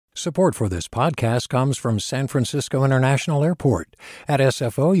Support for this podcast comes from San Francisco International Airport. At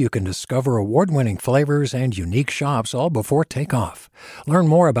SFO, you can discover award-winning flavors and unique shops all before takeoff. Learn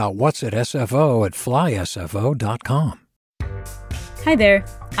more about what's at SFO at flysfo.com. Hi there,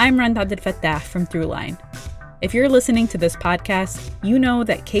 I'm Rand Abdel Fattah from Throughline. If you're listening to this podcast, you know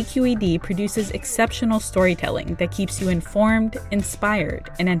that KQED produces exceptional storytelling that keeps you informed, inspired,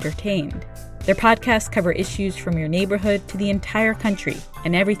 and entertained. Their podcasts cover issues from your neighborhood to the entire country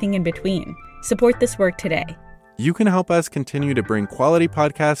and everything in between. Support this work today. You can help us continue to bring quality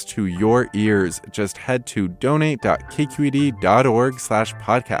podcasts to your ears. Just head to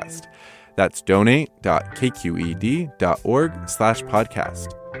donate.kqed.org/podcast. That's donate.kqed.org/podcast.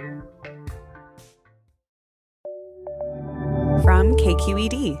 From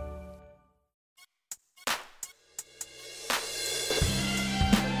KQED.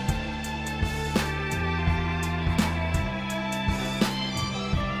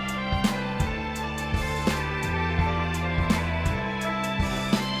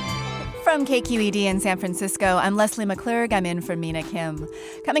 From KQED in San Francisco, I'm Leslie McClurg. I'm in for Mina Kim.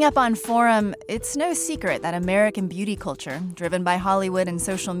 Coming up on Forum, it's no secret that American beauty culture, driven by Hollywood and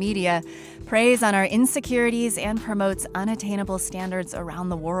social media, preys on our insecurities and promotes unattainable standards around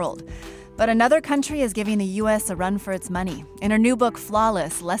the world. But another country is giving the U.S. a run for its money. In her new book,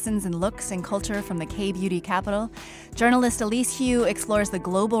 Flawless, Lessons in Looks and Culture from the K-Beauty Capital, journalist Elise explores the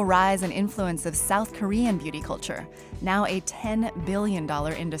global rise and influence of South Korean beauty culture, now a $10 billion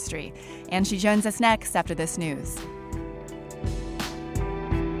industry. And she joins us next after this news.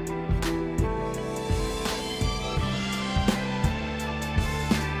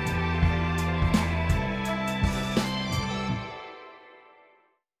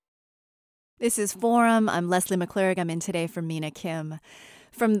 This is Forum. I'm Leslie McClurg. I'm in today for Mina Kim.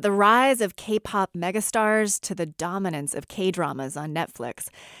 From the rise of K-pop megastars to the dominance of K-dramas on Netflix,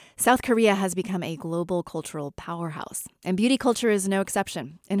 South Korea has become a global cultural powerhouse. And beauty culture is no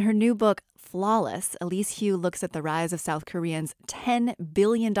exception. In her new book, Flawless, Elise looks at the rise of South Korea's $10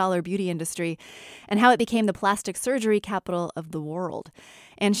 billion beauty industry and how it became the plastic surgery capital of the world.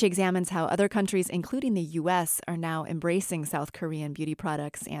 And she examines how other countries, including the U.S., are now embracing South Korean beauty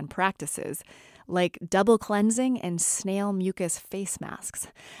products and practices, like double cleansing and snail mucus face masks.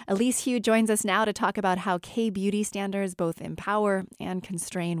 Elise joins us now to talk about how K-beauty standards both empower and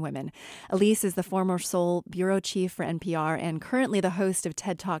constrain women. Elise is the former Seoul bureau chief for NPR and currently the host of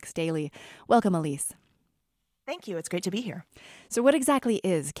TED Talks Daily. Welcome, Elise. Thank you. It's great to be here. So what exactly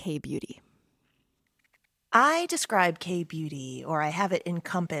is K-beauty? I describe K-beauty, or I have it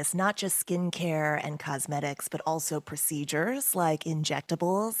encompass not just skincare and cosmetics, but also procedures like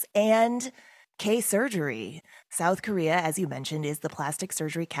injectables and K-surgery. South Korea, as you mentioned, is the plastic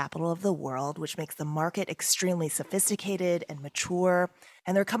surgery capital of the world, which makes the market extremely sophisticated and mature.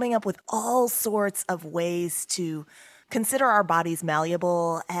 And they're coming up with all sorts of ways to consider our bodies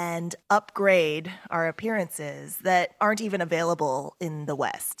malleable and upgrade our appearances that aren't even available in the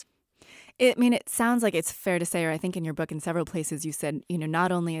West. It sounds like it's fair to say, or I think in your book in several places you said,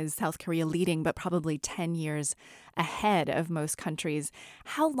 not only is South Korea leading, but probably 10 years ahead of most countries.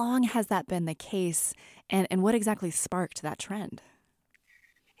 How long has that been the case, and what exactly sparked that trend?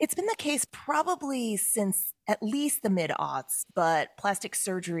 It's been the case probably since at least the mid-aughts, but plastic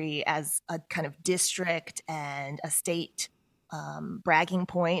surgery as a kind of district and a state bragging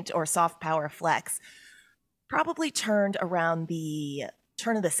point or soft power flex probably turned around the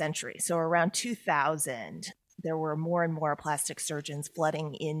turn of the century. So around 2000, there were more and more plastic surgeons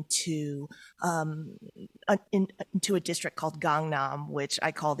flooding into a district called Gangnam, which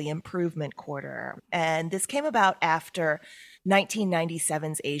I call the improvement quarter. And this came about after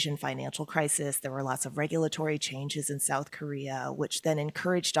 1997's Asian financial crisis. There were lots of regulatory changes in South Korea, which then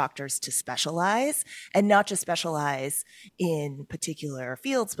encouraged doctors to specialize, and not just specialize in particular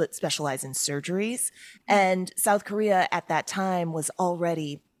fields, but specialize in surgeries. And South Korea at that time was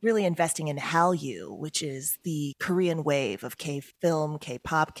already really investing in Hallyu, which is the Korean wave of K-film,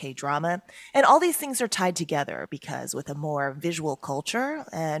 K-pop, K-drama. And all these things are tied together because with a more visual culture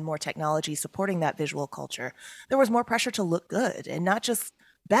and more technology supporting that visual culture, there was more pressure to look good, and not just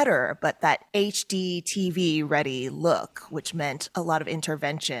better, but that HD TV ready look, which meant a lot of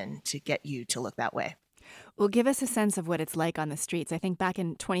intervention to get you to look that way. Well, give us a sense of what it's like on the streets. I think back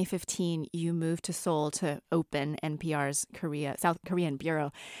in 2015, you moved to Seoul to open NPR's South Korean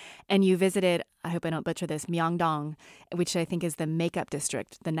bureau, and you visited, I hope I don't butcher this, Myeongdong, which I think is the makeup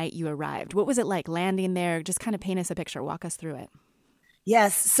district, the night you arrived. What was it like landing there? Just kind of paint us a picture. Walk us through it.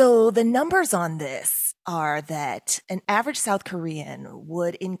 Yes. So the numbers on this are that an average South Korean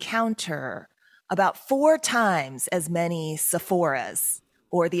would encounter about 4 times as many Sephoras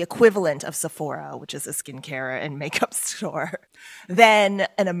or the equivalent of Sephora, which is a skincare and makeup store, then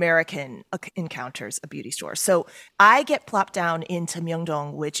an American encounters a beauty store. So I get plopped down into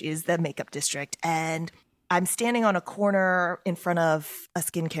Myeongdong, which is the makeup district, and I'm standing on a corner in front of a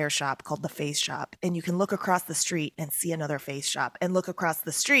skincare shop called the Face Shop, and you can look across the street and see another Face Shop, and look across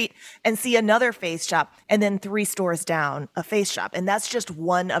the street and see another Face Shop, and then 3 stores down, a Face Shop. And that's just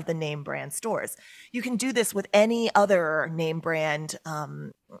one of the name brand stores. You can do this with any other name brand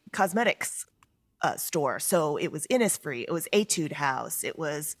cosmetics store. So it was Innisfree, it was Etude House, it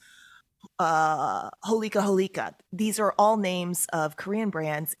was Holika Holika. These are all names of Korean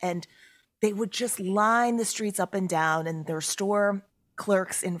brands, and they would just line the streets up and down, and their store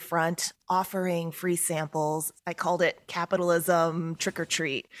clerks in front offering free samples. I called it capitalism trick or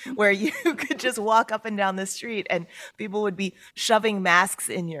treat, where you could just walk up and down the street and people would be shoving masks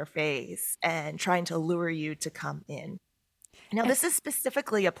in your face and trying to lure you to come in. Now, this is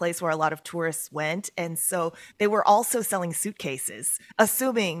specifically a place where a lot of tourists went, and so they were also selling suitcases,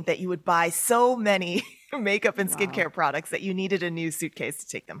 assuming that you would buy so many makeup and skincare products that you needed a new suitcase to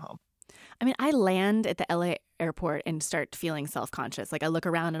take them home. I mean, I land at the LA airport and start feeling self-conscious. Like I look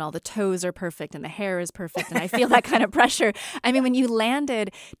around and all the toes are perfect and the hair is perfect and I feel that kind of pressure. I mean, when you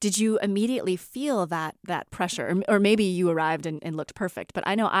landed, did you immediately feel that pressure? Or maybe you arrived and looked perfect. But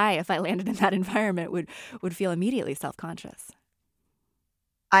I know if I landed in that environment, would feel immediately self-conscious.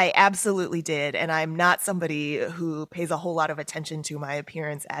 I absolutely did. And I'm not somebody who pays a whole lot of attention to my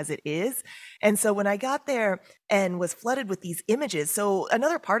appearance as it is. And so when I got there and was flooded with these images, so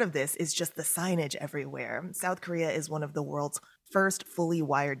another part of this is just the signage everywhere. South Korea is one of the world's first fully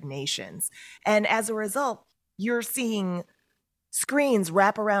wired nations. And as a result, you're seeing screens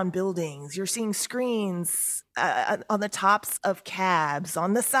wrap around buildings. You're seeing screens on the tops of cabs,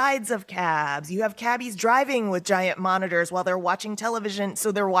 on the sides of cabs. You have cabbies driving with giant monitors while they're watching television.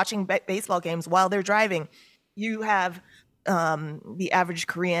 So they're watching baseball games while they're driving. You have the average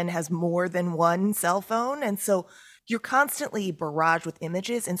Korean has more than one cell phone. And so you're constantly barraged with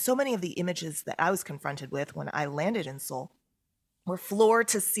images. And so many of the images that I was confronted with when I landed in Seoul were floor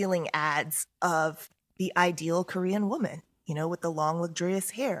to ceiling ads of the ideal Korean woman. You know, with the long, luxurious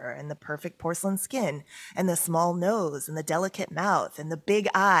hair and the perfect porcelain skin and the small nose and the delicate mouth and the big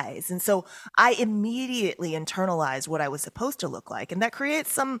eyes. And so I immediately internalized what I was supposed to look like. And that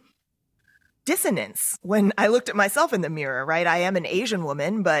creates some dissonance when I looked at myself in the mirror, right? I am an Asian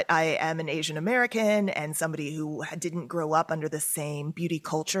woman, but I am an Asian American and somebody who didn't grow up under the same beauty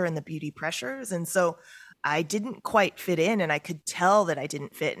culture and the beauty pressures. And so I didn't quite fit in, and I could tell that I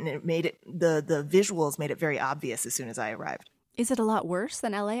didn't fit, and it made it the visuals made it very obvious as soon as I arrived. Is it a lot worse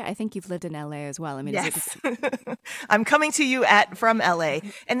than LA? I think you've lived in LA as well. I mean, yes. I'm coming to you from LA,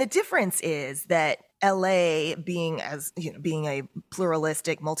 and the difference is that LA, being a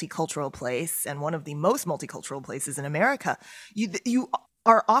pluralistic, multicultural place, and one of the most multicultural places in America, you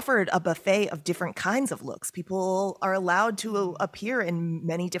are offered a buffet of different kinds of looks. People are allowed to appear in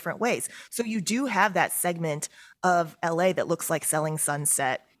many different ways. So you do have that segment of LA that looks like Selling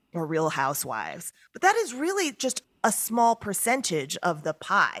Sunset or Real Housewives. But that is really just a small percentage of the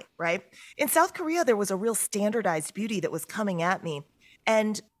pie, right? In South Korea, there was a real standardized beauty that was coming at me.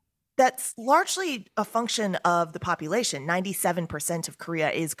 And that's largely a function of the population. 97% of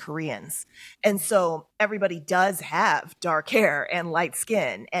Korea is Koreans. And so everybody does have dark hair and light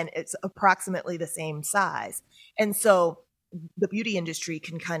skin, and it's approximately the same size. And so the beauty industry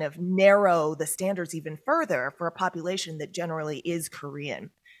can kind of narrow the standards even further for a population that generally is Korean.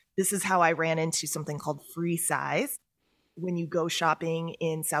 This is how I ran into something called free size. When you go shopping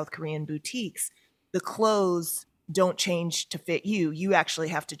in South Korean boutiques, the clothes don't change to fit you. You actually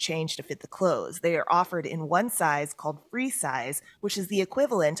have to change to fit the clothes. They are offered in one size called free size, which is the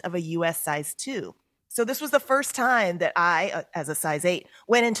equivalent of a US size 2. So this was the first time that I, as a size 8,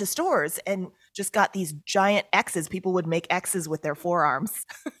 went into stores and just got these giant X's. People would make X's with their forearms.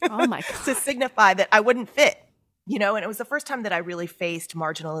 Oh my God. To signify that I wouldn't fit. You know, and it was the first time that I really faced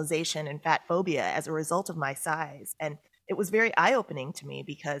marginalization and fat phobia as a result of my size. And it was very eye-opening to me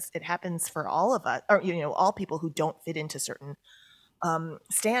because it happens for all of us, or, all people who don't fit into certain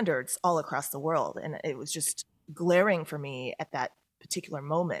standards all across the world. And it was just glaring for me at that particular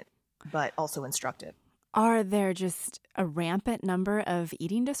moment, but also instructive. Are there just a rampant number of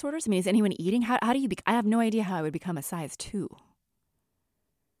eating disorders? I mean, is anyone eating? How do you I have no idea how I would become a size 2.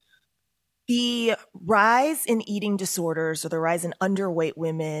 The rise in eating disorders, or the rise in underweight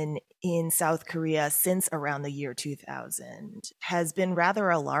women in South Korea since around the year 2000 has been rather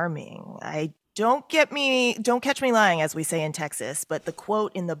alarming. I Don't catch me lying, as we say in Texas, but the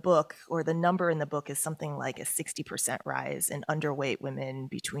quote in the book, or the number in the book, is something like a 60% rise in underweight women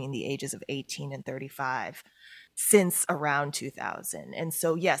between the ages of 18 and 35 since around 2000. And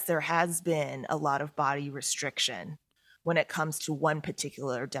so, yes, there has been a lot of body restriction when it comes to one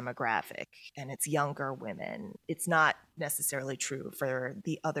particular demographic, and it's younger women. It's not necessarily true for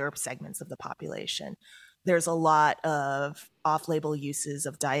the other segments of the population. There's a lot of off-label uses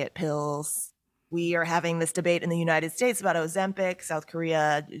of diet pills. We are having this debate in the United States about Ozempic. South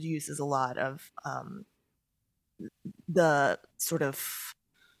Korea uses a lot of the sort of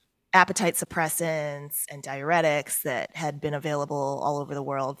appetite suppressants and diuretics that had been available all over the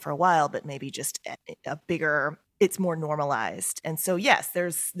world for a while, but maybe just it's more normalized. And so, yes,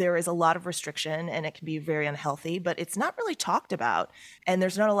 there is a lot of restriction, and it can be very unhealthy, but it's not really talked about. And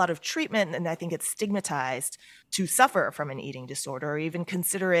there's not a lot of treatment, and I think it's stigmatized to suffer from an eating disorder or even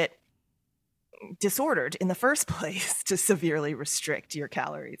consider it disordered in the first place to severely restrict your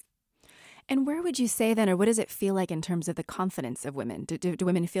calories. And where would you say then, or what does it feel like in terms of the confidence of women? Do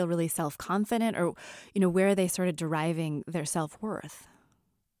women feel really self-confident, or, where are they sort of deriving their self-worth?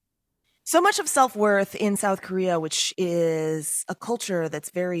 So much of self-worth in South Korea, which is a culture that's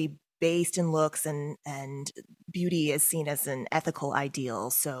very based in looks, and beauty is seen as an ethical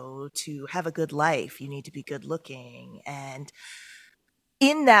ideal. So to have a good life, you need to be good looking. And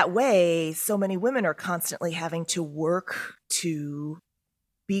in that way, so many women are constantly having to work to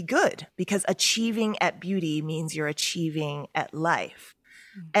be good, because achieving at beauty means you're achieving at life.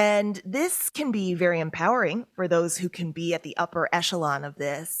 And this can be very empowering for those who can be at the upper echelon of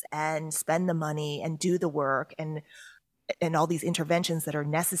this and spend the money and do the work and all these interventions that are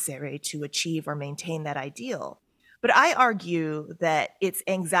necessary to achieve or maintain that ideal. But I argue that it's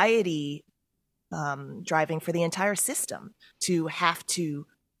anxiety driving for the entire system to have to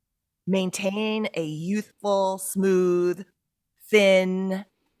maintain a youthful, smooth, thin,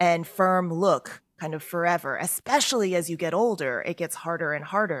 and firm look kind of forever. Especially as you get older, it gets harder and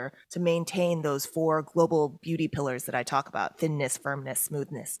harder to maintain those 4 global beauty pillars that I talk about: thinness, firmness,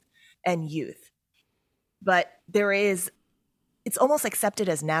 smoothness, and youth. But it's almost accepted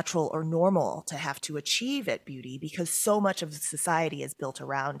as natural or normal to have to achieve at beauty because so much of society is built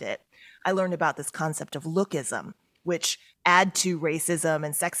around it. I learned about this concept of lookism, which add to racism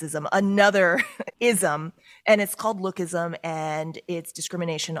and sexism another ism, and it's called lookism, and it's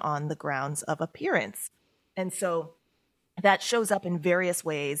discrimination on the grounds of appearance. And so that shows up in various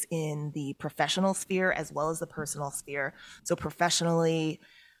ways in the professional sphere as well as the personal sphere. So professionally,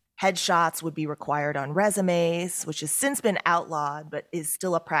 headshots would be required on resumes, which has since been outlawed, but is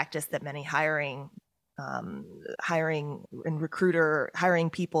still a practice that many hiring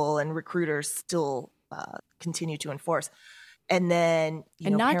people and recruiters still continue to enforce. And then,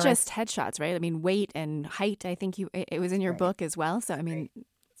 and not just headshots, right? I mean, weight and height. I think it was in your book as well. So I mean,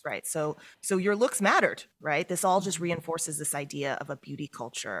 that's right. So your looks mattered, right? This all just reinforces this idea of a beauty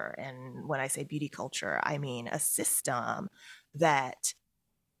culture. And when I say beauty culture, I mean a system that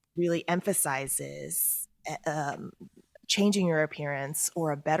really emphasizes changing your appearance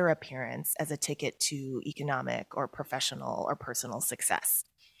or a better appearance as a ticket to economic or professional or personal success.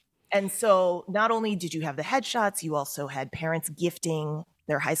 And so not only did you have the headshots, you also had parents gifting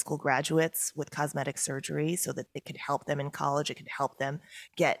their high school graduates with cosmetic surgery so that it could help them in college. It could help them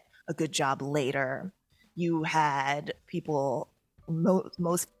get a good job later. You had people,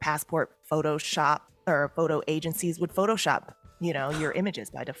 most passport Photoshop or photo agencies would Photoshop your images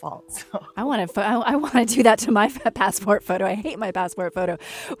by default. So. I want to do that to my passport photo. I hate my passport photo.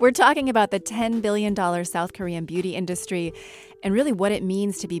 We're talking about the $10 billion South Korean beauty industry and really what it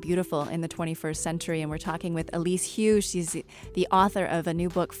means to be beautiful in the 21st century. And we're talking with Elise Hu. She's the author of a new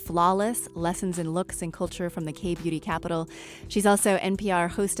book, Flawless: Lessons in Looks and Culture from the K-Beauty Capital. She's also NPR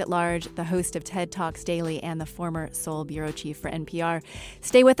host at large, the host of TED Talks Daily, and the former Seoul bureau chief for NPR.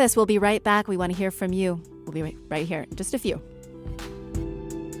 Stay with us. We'll be right back. We want to hear from you. We'll be right here in just a few.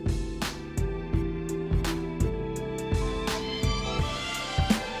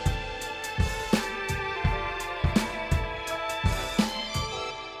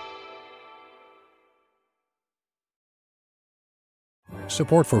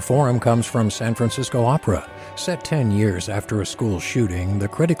 Support for Forum comes from San Francisco Opera. Set 10 years after a school shooting, the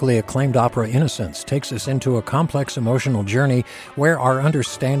critically acclaimed opera Innocence takes us into a complex emotional journey where our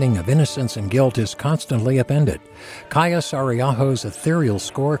understanding of innocence and guilt is constantly upended. Kaya Sariaho's ethereal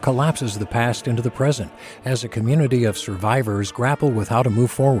score collapses the past into the present as a community of survivors grapple with how to move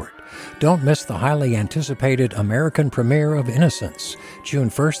forward. Don't miss the highly anticipated American premiere of Innocence, June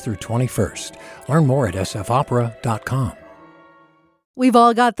 1st through 21st. Learn more at sfopera.com. We've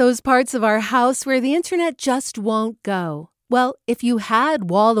all got those parts of our house where the internet just won't go. Well, if you had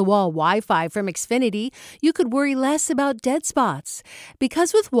wall-to-wall Wi-Fi from Xfinity, you could worry less about dead spots.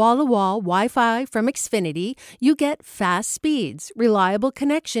 Because with wall-to-wall Wi-Fi from Xfinity, you get fast speeds, reliable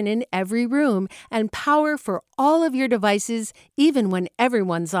connection in every room, and power for all of your devices, even when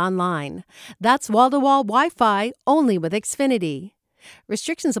everyone's online. That's wall-to-wall Wi-Fi only with Xfinity.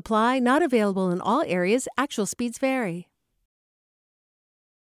 Restrictions apply, not available in all areas. Actual speeds vary.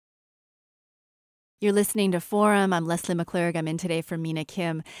 You're listening to Forum. I'm Leslie McClurg. I'm in today for Mina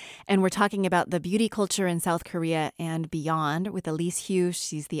Kim, and we're talking about the beauty culture in South Korea and beyond with Elise Hu.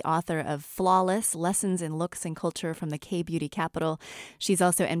 She's the author of Flawless, Lessons in Looks and Culture from the K-Beauty Capital. She's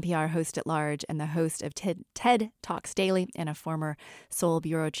also NPR host at large and the host of TED Talks Daily and a former Seoul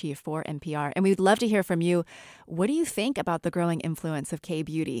bureau chief for NPR. And we'd love to hear from you. What do you think about the growing influence of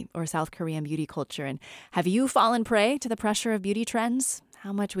K-beauty or South Korean beauty culture? And have you fallen prey to the pressure of beauty trends?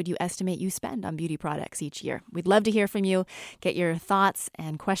 How much would you estimate you spend on beauty products each year? We'd love to hear from you. Get your thoughts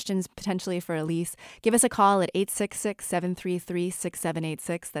and questions potentially for Elise. Give us a call at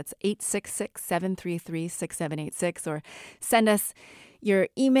 866-733-6786. That's 866-733-6786. Or send us your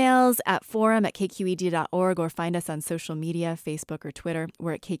emails at forum@kqed.org or find us on social media, Facebook or Twitter.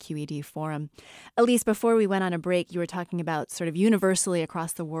 We're at KQED Forum. Elise, before we went on a break, you were talking about sort of universally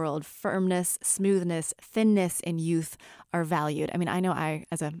across the world, firmness, smoothness, thinness in youth are valued. I mean, I know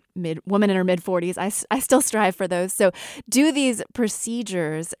as a woman in her mid-40s, I still strive for those. So do these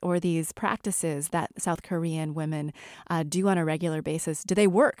procedures or these practices that South Korean women do on a regular basis, do they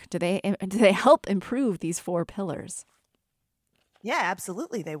work? Do they help improve these four pillars? Yeah,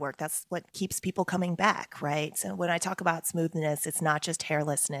 absolutely. They work. That's what keeps people coming back, right? So when I talk about smoothness, it's not just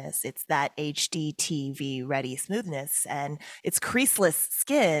hairlessness. It's that HD TV ready smoothness and it's creaseless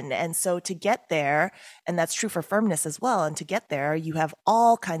skin. And so to get there, and that's true for firmness as well. And to get there, you have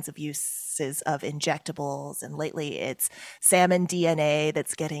all kinds of uses of injectables. And lately it's salmon DNA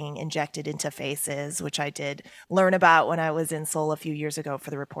that's getting injected into faces, which I did learn about when I was in Seoul a few years ago for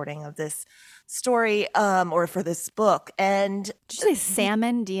the reporting of this story or for this book. And did you say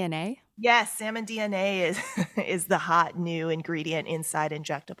salmon DNA? Yes, salmon DNA is the hot new ingredient inside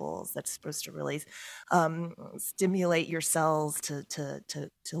injectables that's supposed to really stimulate your cells to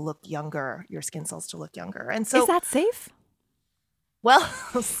look younger, your skin cells to look younger. And so, is that safe? Well,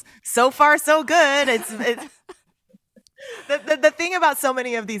 so far so good. It's The thing about so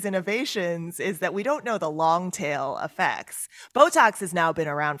many of these innovations is that we don't know the long tail effects. Botox has now been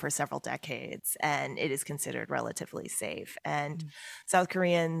around for several decades, and it is considered relatively safe. And South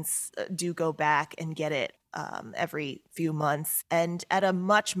Koreans do go back and get it every few months, and at a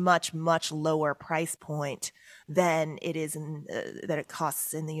much, much, much lower price point than it is that it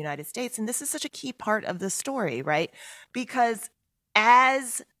costs in the United States. And this is such a key part of the story, right? Because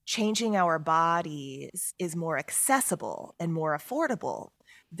as changing our bodies is more accessible and more affordable,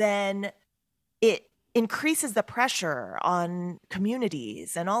 then it increases the pressure on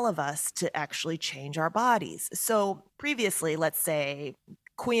communities and all of us to actually change our bodies. So previously, let's say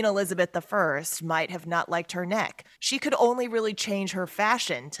Queen Elizabeth I might have not liked her neck. She could only really change her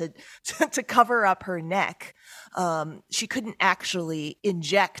fashion to cover up her neck. She couldn't actually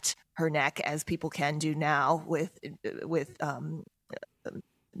inject her neck as people can do now with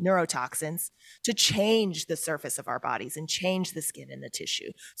neurotoxins to change the surface of our bodies and change the skin and the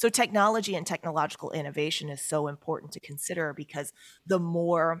tissue. So technology and technological innovation is so important to consider because the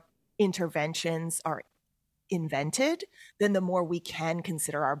more interventions are invented, then the more we can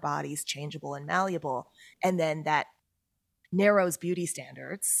consider our bodies changeable and malleable. And then that narrows beauty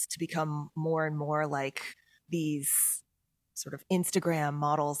standards to become more and more like these sort of Instagram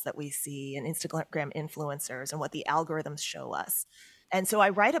models that we see and Instagram influencers and what the algorithms show us. And so I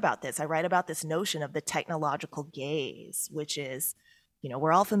write about this. I write about this notion of the technological gaze, which is,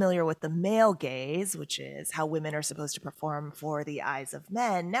 we're all familiar with the male gaze, which is how women are supposed to perform for the eyes of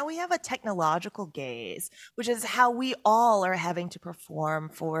men. Now we have a technological gaze, which is how we all are having to perform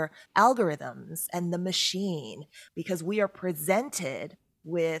for algorithms and the machine, because we are presented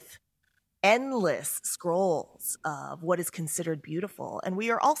with endless scrolls of what is considered beautiful. And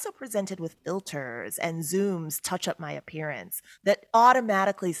we are also presented with filters and zooms, touch up my appearance, that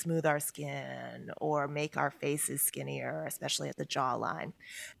automatically smooth our skin or make our faces skinnier, especially at the jawline.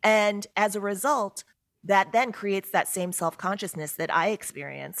 And as a result, that then creates that same self-consciousness that I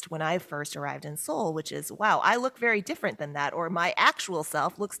experienced when I first arrived in Seoul, which is, wow, I look very different than that, or my actual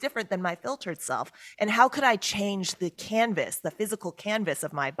self looks different than my filtered self. And how could I change the canvas, the physical canvas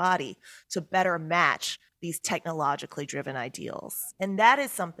of my body to better match these technologically driven ideals? And that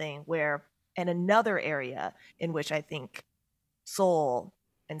is something where, and another area in which I think Seoul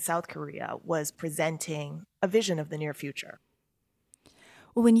and South Korea was presenting a vision of the near future.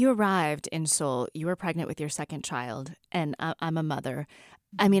 Well, when you arrived in Seoul, you were pregnant with your second child, and I'm a mother.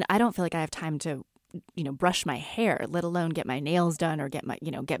 I mean, I don't feel like I have time to, brush my hair, let alone get my nails done or get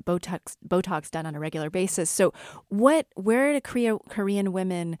get Botox done on a regular basis. So, where do Korean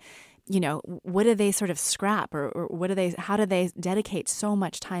women, what do they sort of scrap, or how do they dedicate so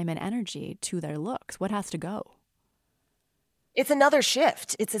much time and energy to their looks? What has to go? It's another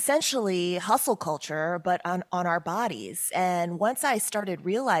shift. It's essentially hustle culture, but on our bodies. And once I started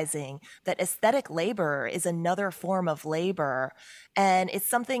realizing that aesthetic labor is another form of labor, and it's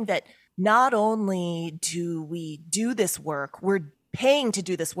something that not only do we do this work, we're paying to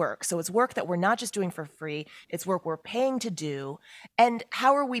do this work. So it's work that we're not just doing for free, it's work we're paying to do. And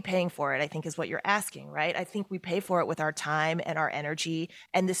how are we paying for it, I think is what you're asking, right? I think we pay for it with our time and our energy.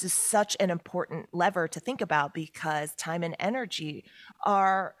 And this is such an important lever to think about because time and energy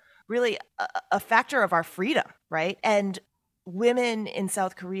are really a factor of our freedom, right? And women in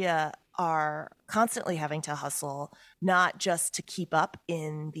South Korea are constantly having to hustle, not just to keep up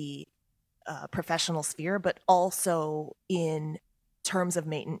in the professional sphere, but also in terms of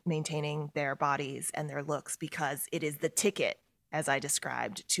maintaining their bodies and their looks, because it is the ticket, as I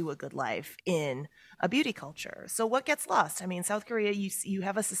described, to a good life in a beauty culture. So what gets lost? I mean, South Korea, you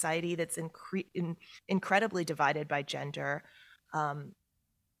have a society that's incredibly divided by gender.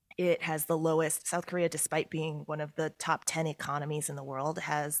 It has the lowest, South Korea, despite being one of the top 10 economies in the world,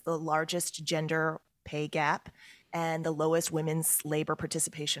 has the largest gender pay gap and the lowest women's labor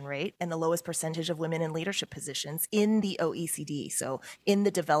participation rate and the lowest percentage of women in leadership positions in the OECD. So in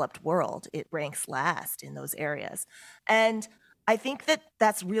the developed world, it ranks last in those areas. And I think that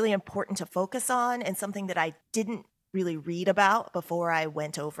that's really important to focus on, and something that I didn't really read about before I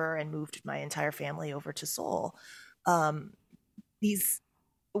went over and moved my entire family over to Seoul. These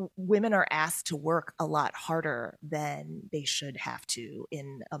women are asked to work a lot harder than they should have to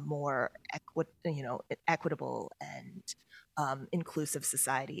in a more equitable and inclusive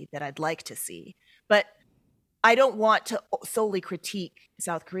society that I'd like to see. But I don't want to solely critique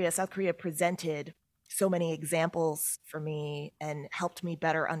South Korea. South Korea presented so many examples for me and helped me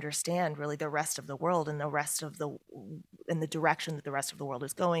better understand really the rest of the world and the direction that the rest of the world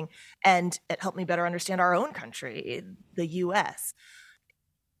is going. And it helped me better understand our own country, the US.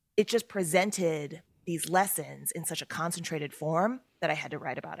 It just presented these lessons in such a concentrated form that I had to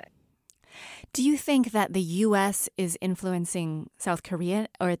write about it. Do you think that the U.S. is influencing South Korea,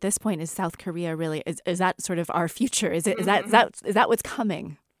 or at this point is South Korea really is that sort of our future? Is that what's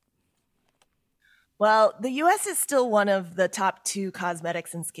coming? Well, the U.S. is still one of the top 2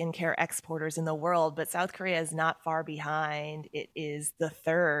 cosmetics and skincare exporters in the world, but South Korea is not far behind. It is the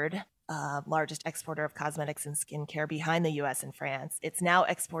 3rd largest exporter of cosmetics and skincare behind the US and France. It's now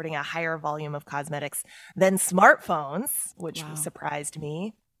exporting a higher volume of cosmetics than smartphones, which surprised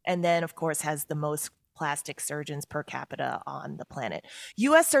me. And then, of course, has the most plastic surgeons per capita on the planet.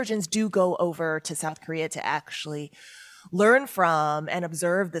 US surgeons do go over to South Korea to actually learn from and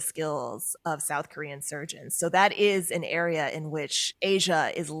observe the skills of South Korean surgeons. So that is an area in which Asia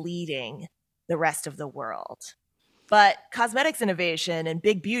is leading the rest of the world. But cosmetics innovation and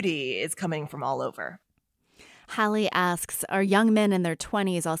big beauty is coming from all over. Hallie asks, are young men in their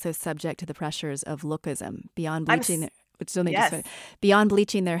 20s also subject to the pressures of lookism beyond bleaching beyond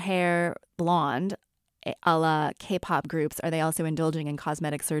bleaching their hair blonde, a la K-pop groups? Are they also indulging in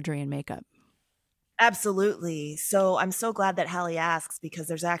cosmetic surgery and makeup? Absolutely. So I'm so glad that Hallie asks, because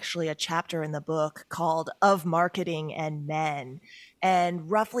there's actually a chapter in the book called Of Marketing and Men. And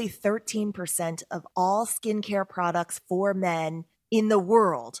roughly 13% of all skincare products for men in the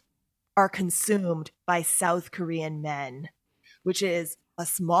world are consumed by South Korean men, which is a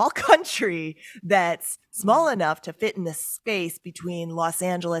small country that's small enough to fit in the space between Los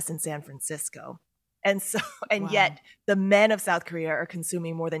Angeles and San Francisco. And yet the men of South Korea are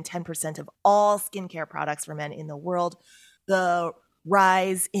consuming more than 10% of all skincare products for men in the world. The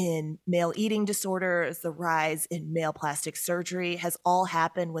rise in male eating disorders, the rise in male plastic surgery has all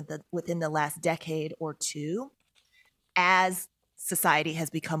happened within the last decade or two as society has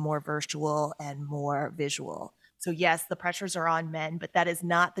become more virtual and more visual. So yes, the pressures are on men, but that is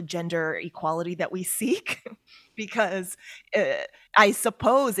not the gender equality that we seek because I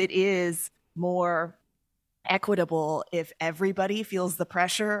suppose it is more equitable if everybody feels the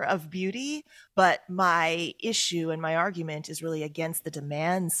pressure of beauty. But my issue and my argument is really against the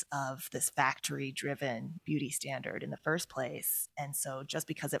demands of this factory-driven beauty standard in the first place. And so just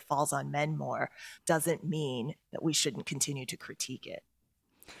because it falls on men more doesn't mean that we shouldn't continue to critique it.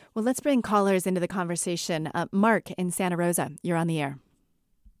 Well, let's bring callers into the conversation. Mark in Santa Rosa, you're on the air.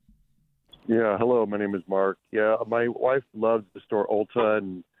 Yeah, hello, my name is Mark. Yeah, my wife loves the store Ulta,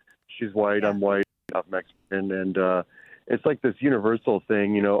 and she's white, I'm white, I'm Mexican, and it's like this universal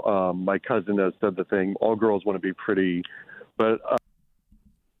thing, my cousin has said the thing, all girls want to be pretty, but...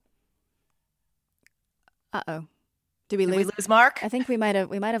 Uh-oh. Did we lose Mark? I think we might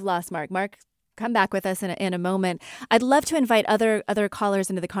have lost Mark. Mark, come back with us in a moment. I'd love to invite other callers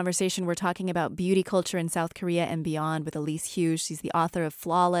into the conversation. We're talking about beauty culture in South Korea and beyond with Elise Hughes. She's the author of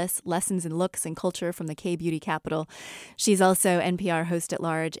Flawless: Lessons in Looks and Culture from the K-Beauty Capital. She's also NPR host at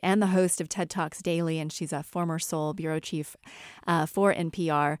large and the host of TED Talks Daily, and she's a former Seoul bureau chief for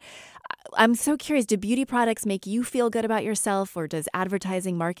NPR. I'm so curious, do beauty products make you feel good about yourself, or does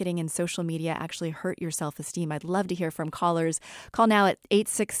advertising, marketing, and social media actually hurt your self-esteem? I'd love to hear from callers. Call now at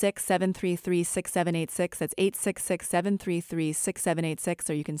 866-733-6786. That's 866-733-6786.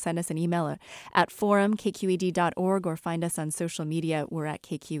 Or you can send us an email at forum@kqed.org or find us on social media. We're at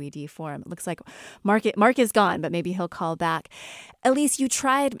KQED Forum. It looks like Mark is gone, but maybe he'll call back. Elise, you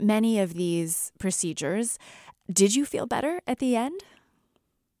tried many of these procedures. Did you feel better at the end?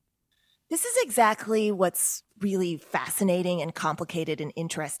 This is exactly what's really fascinating and complicated and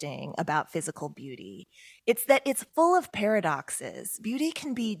interesting about physical beauty. It's that it's full of paradoxes. Beauty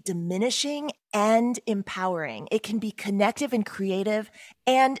can be diminishing and empowering. It can be connective and creative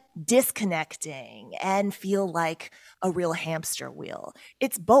and disconnecting and feel like a real hamster wheel.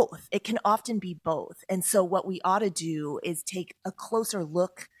 It's both. It can often be both. And so what we ought to do is take a closer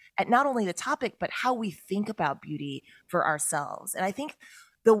look at not only the topic, but how we think about beauty for ourselves. And I think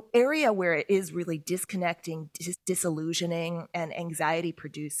the area where it is really disconnecting, disillusioning, and anxiety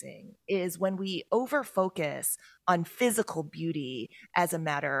producing is when we overfocus on physical beauty as a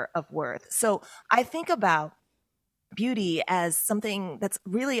matter of worth. So I think about beauty as something that's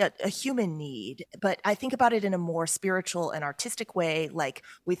really a human need, but I think about it in a more spiritual and artistic way, like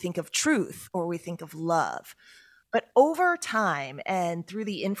we think of truth or we think of love. But over time and through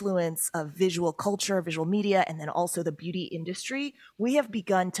the influence of visual culture, visual media, and then also the beauty industry, we have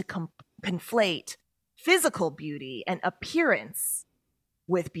begun to conflate physical beauty and appearance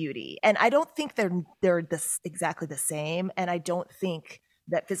with beauty. And I don't think they're exactly the same. And I don't think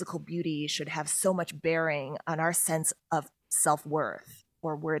that physical beauty should have so much bearing on our sense of self-worth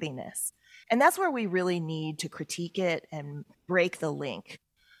or worthiness. And that's where we really need to critique it and break the link.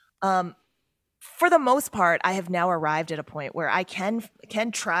 For the most part, I have now arrived at a point where I can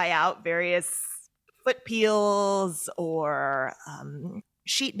try out various foot peels or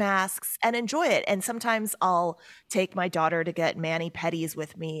sheet masks and enjoy it. And sometimes I'll take my daughter to get mani-pedis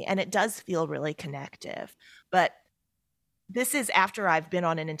with me, and it does feel really connective. But this is after I've been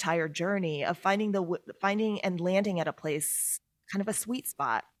on an entire journey of finding and landing at a place, kind of a sweet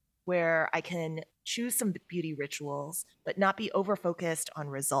spot, where I can choose some beauty rituals, but not be over-focused on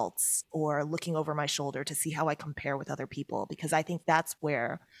results or looking over my shoulder to see how I compare with other people, because I think that's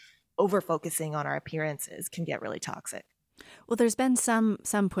where over-focusing on our appearances can get really toxic. Well, there's been some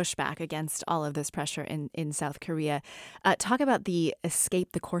pushback against all of this pressure in South Korea. Talk about the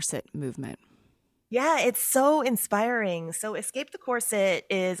Escape the Corset movement. Yeah, it's so inspiring. So Escape the Corset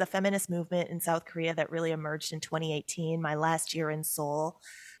is a feminist movement in South Korea that really emerged in 2018, my last year in Seoul.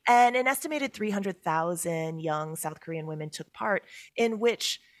 And an estimated 300,000 young South Korean women took part, in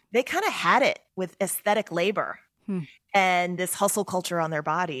which they kind of had it with aesthetic labor and this hustle culture on their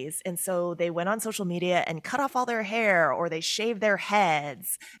bodies. And so they went on social media and cut off all their hair, or they shaved their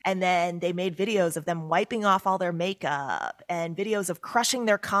heads. And then they made videos of them wiping off all their makeup and videos of crushing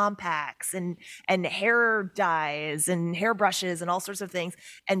their compacts and hair dyes and hairbrushes and all sorts of things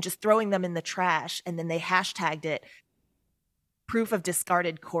and just throwing them in the trash. And then they hashtagged it proof of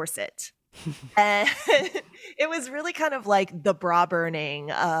discarded corset. And it was really kind of like the bra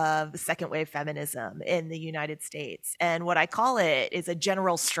burning of second wave feminism in the United States. And what I call it is a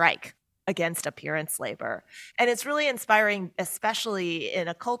general strike against appearance labor. And it's really inspiring, especially in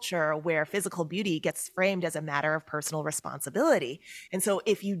a culture where physical beauty gets framed as a matter of personal responsibility. And so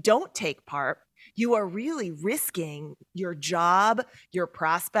if you don't take part, you are really risking your job, your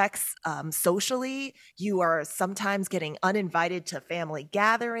prospects socially. You are sometimes getting uninvited to family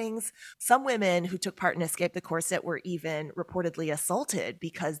gatherings. Some women who took part in Escape the Corset were even reportedly assaulted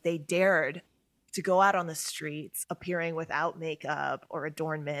because they dared to go out on the streets appearing without makeup or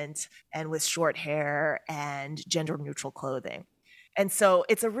adornment and with short hair and gender-neutral clothing. And so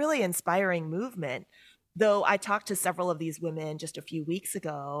it's a really inspiring movement, though I talked to several of these women just a few weeks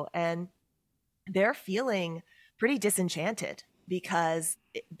ago, and they're feeling pretty disenchanted because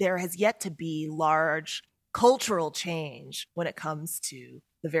there has yet to be large cultural change when it comes to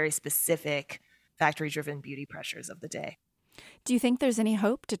the very specific factory-driven beauty pressures of the day. Do you think there's any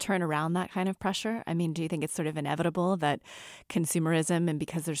hope to turn around that kind of pressure? I mean, do you think it's sort of inevitable that consumerism, and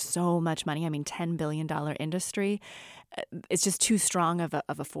because there's so much money, I mean, $10 billion industry, it's just too strong of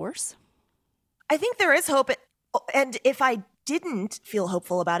a force? I think there is hope. And if I didn't feel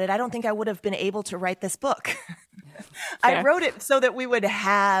hopeful about it, I don't think I would have been able to write this book. I wrote it so that we would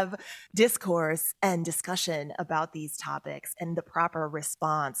have discourse and discussion about these topics and the proper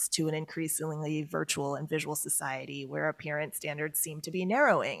response to an increasingly virtual and visual society where appearance standards seem to be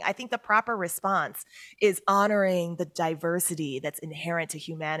narrowing. I think the proper response is honoring the diversity that's inherent to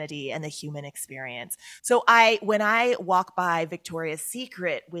humanity and the human experience. So when I walk by Victoria's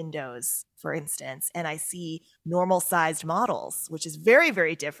Secret windows, for instance, and I see normal-sized models, which is very,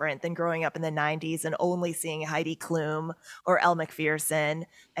 very different than growing up in the 90s and only seeing Heidi Klum or Elle Macpherson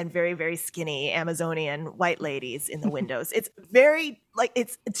and very, very skinny Amazonian white ladies in the windows. It's very,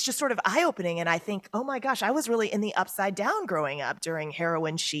 it's just sort of eye-opening. And I think, oh my gosh, I was really in the upside down growing up during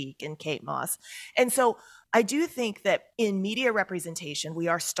Heroin Chic and Kate Moss. And so I do think that in media representation, we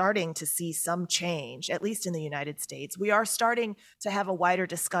are starting to see some change, at least in the United States. We are starting to have a wider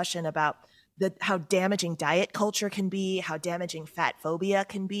discussion about how damaging diet culture can be, how damaging fat phobia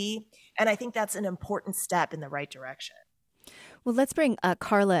can be. And I think that's an important step in the right direction. Well, let's bring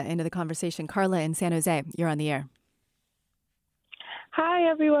Carla into the conversation. Carla in San Jose, you're on the air. Hi,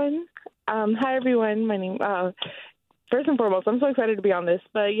 everyone. My name first and foremost, I'm so excited to be on this.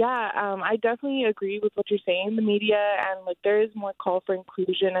 But I definitely agree with what you're saying. The media and there is more call for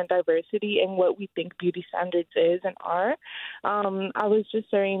inclusion and diversity in what we think beauty standards is and are. I was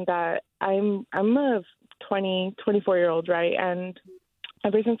just saying that I'm a 24-year-old, right? And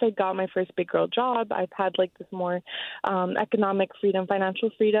ever since I got my first big girl job, I've had this more economic freedom, financial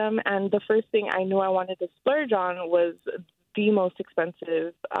freedom. And the first thing I knew I wanted to splurge on was the most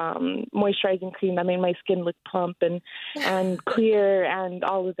expensive moisturizing cream that made my skin look plump and clear and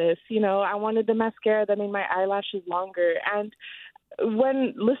all of this. I wanted the mascara that made my eyelashes longer. And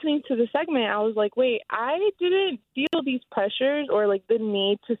when listening to the segment, I was like, wait, I didn't feel these pressures or the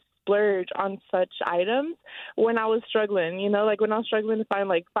need to splurge on such items when I was struggling, when I was struggling to find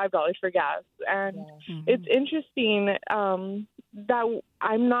 $5 for gas. And it's interesting that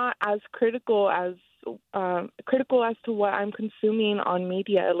I'm not as critical as to what I'm consuming on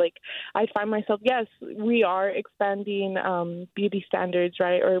media. I find myself, yes, we are expanding beauty standards,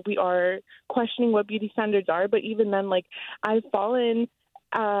 right? Or we are questioning what beauty standards are. But even then, I've fallen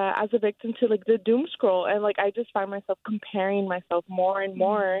as a victim to the doom scroll, and I just find myself comparing myself more and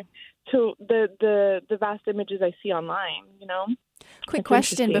more to the vast images I see online. Quick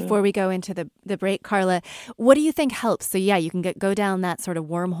question before we go into the break, Carla. What do you think helps? So you can go down that sort of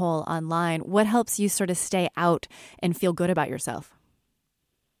wormhole online. What helps you sort of stay out and feel good about yourself?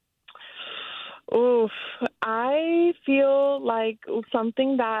 Oof, I feel like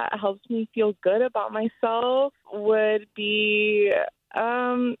something that helps me feel good about myself would be,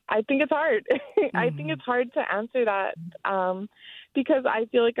 I think it's hard. I think it's hard to answer that. Because I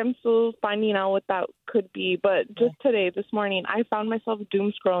feel like I'm still finding out what that could be. But just this morning, I found myself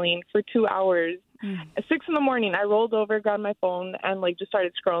doom scrolling for 2 hours. At 6 a.m, I rolled over, grabbed my phone, and just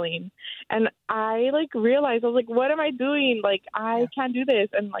started scrolling. And I realized, I was like, what am I doing? I can't do this.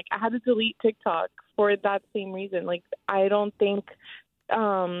 And I had to delete TikTok for that same reason. I don't think,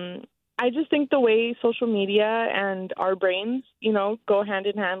 I just think the way social media and our brains, go hand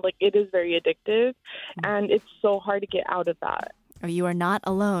in hand, it is very addictive. And it's so hard to get out of that. Oh, you are not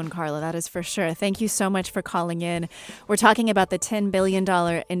alone, Carla. That is for sure. Thank you so much for calling in. We're talking about the $10 billion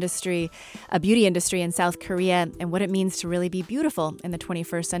industry, a beauty industry in South Korea, and what it means to really be beautiful in the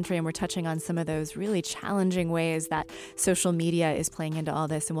 21st century. And we're touching on some of those really challenging ways that social media is playing into all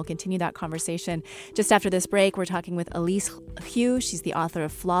this. And we'll continue that conversation just after this break. We're talking with Elise Hu. She's the author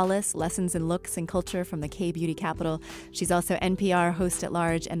of Flawless, Lessons in Looks and Culture from the K-Beauty Capital. She's also NPR host at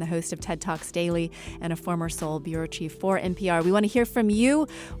large and the host of TED Talks Daily and a former Seoul bureau chief for NPR. We want to hear from you.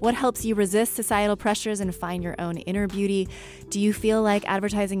 What helps you resist societal pressures and find your own inner beauty? Do you feel like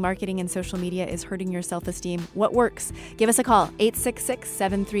advertising, marketing, and social media is hurting your self-esteem? What works? Give us a call,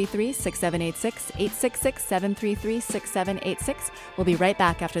 866-733-6786, 866-733-6786. We'll be right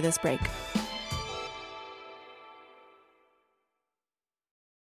back after this break.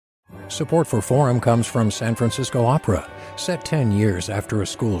 Support for Forum comes from San Francisco Opera. Set 10 years after a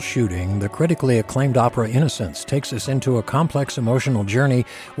school shooting, the critically acclaimed opera Innocence takes us into a complex emotional journey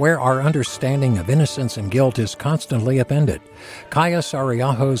where our understanding of innocence and guilt is constantly upended. Kaya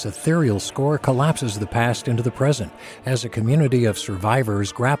Sariaho's ethereal score collapses the past into the present as a community of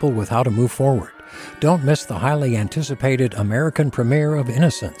survivors grapple with how to move forward. Don't miss the highly anticipated American premiere of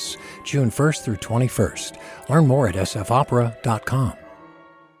Innocence, June 1st through 21st. Learn more at sfopera.com.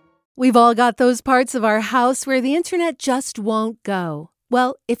 We've all got those parts of our house where the internet just won't go.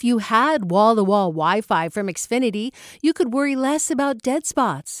 Well, if you had wall-to-wall Wi-Fi from Xfinity, you could worry less about dead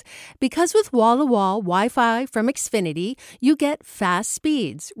spots. Because with wall-to-wall Wi-Fi from Xfinity, you get fast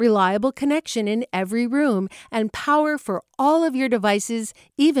speeds, reliable connection in every room, and power for all of your devices,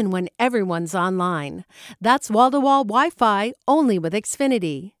 even when everyone's online. That's wall-to-wall Wi-Fi only with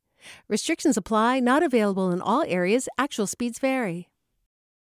Xfinity. Restrictions apply, not available in all areas. Actual speeds vary.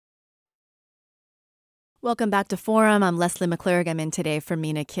 Welcome back to Forum. I'm Leslie McClurg. I'm in today for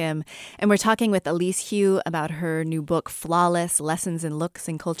Mina Kim. And we're talking with Elise Hu about her new book, Flawless, Lessons in Looks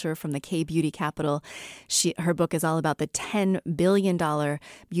and Culture from the K-Beauty Capital. Her book is all about the $10 billion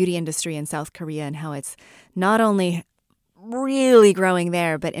beauty industry in South Korea and how it's not only really growing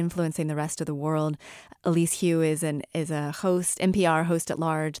there, but influencing the rest of the world. Elise Hu is a host, NPR host at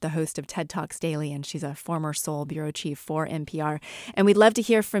large, the host of TED Talks Daily, and she's a former Seoul bureau chief for NPR. And we'd love to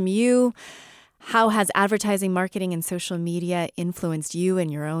hear from you. How has advertising, marketing, and social media influenced you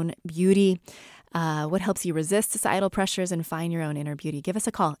and your own beauty? What helps you resist societal pressures and find your own inner beauty? Give us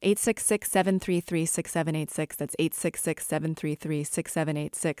a call, 866-733-6786. That's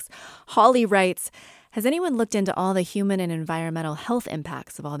 866-733-6786. Holly writes, has anyone looked into all the human and environmental health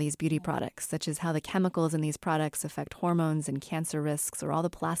impacts of all these beauty products, such as how the chemicals in these products affect hormones and cancer risks or all the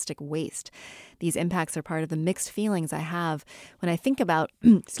plastic waste? These impacts are part of the mixed feelings I have when I think about,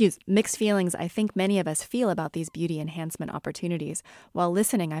 mixed feelings I think many of us feel about these beauty enhancement opportunities. While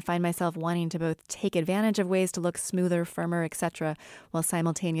listening, I find myself wanting to both take advantage of ways to look smoother, firmer, etc., while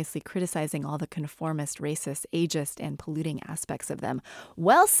simultaneously criticizing all the conformist, racist, ageist, and polluting aspects of them.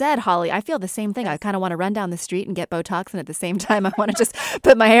 Well said, Holly. I feel the same thing. I kind of want to run down the street and get Botox, and at the same time, I want to just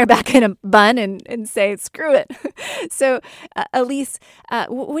put my hair back in a bun and say, screw it. So, Elise,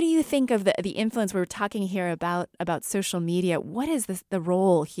 what do you think of the influence? We're talking here about social media. What is the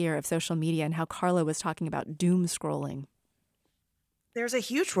role here of social media and how Carla was talking about doom scrolling? There's a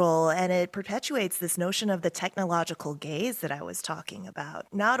huge role, and it perpetuates this notion of the technological gaze that I was talking about.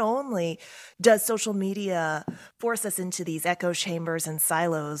 Not only does social media force us into these echo chambers and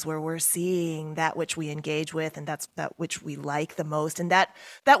silos where we're seeing that which we engage with, and that's that which we like the most, and that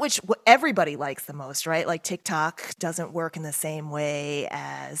which everybody likes the most, right? Like TikTok doesn't work in the same way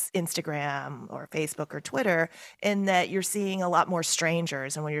as Instagram or Facebook or Twitter, in that you're seeing a lot more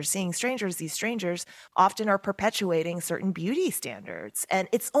strangers. And when you're seeing strangers, these strangers often are perpetuating certain beauty standards. And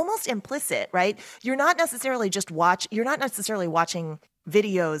it's almost implicit, right? You're not necessarily watching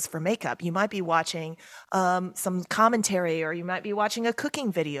videos for makeup. You might be watching some commentary, or you might be watching a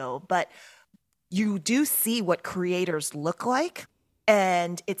cooking video, but you do see what creators look like.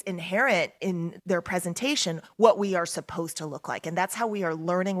 And it's inherent in their presentation what we are supposed to look like. And that's how we are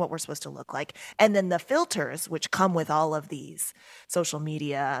learning what we're supposed to look like. And then the filters, which come with all of these social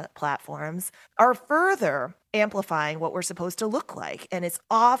media platforms, are further amplifying what we're supposed to look like. And it's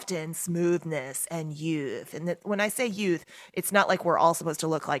often smoothness and youth. And when I say youth, it's not like we're all supposed to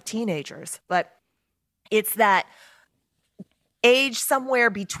look like teenagers, but it's that age somewhere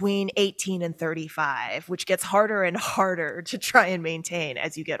between 18 and 35, which gets harder and harder to try and maintain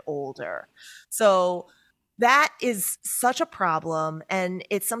as you get older. So that is such a problem. And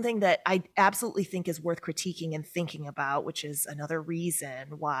it's something that I absolutely think is worth critiquing and thinking about, which is another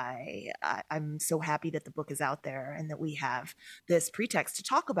reason why I'm so happy that the book is out there and that we have this pretext to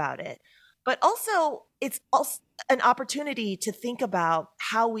talk about it. But also, it's also an opportunity to think about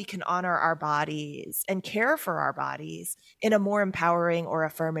how we can honor our bodies and care for our bodies in a more empowering or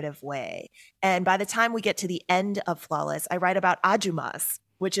affirmative way. And by the time we get to the end of Flawless, I write about ajumas,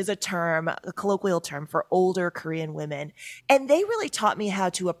 which is a colloquial term for older Korean women. And they really taught me how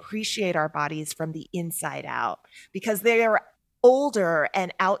to appreciate our bodies from the inside out, because they are older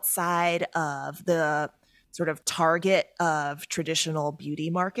and outside of the sort of target of traditional beauty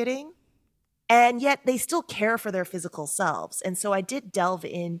marketing. And yet they still care for their physical selves. And so I did delve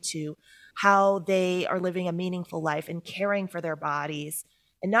into how they are living a meaningful life and caring for their bodies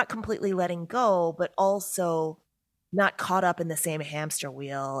and not completely letting go, but also not caught up in the same hamster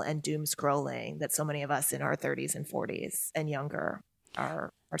wheel and doom scrolling that so many of us in our 30s and 40s and younger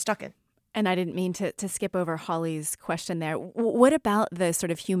are stuck in. And I didn't mean to skip over Holly's question there. What about the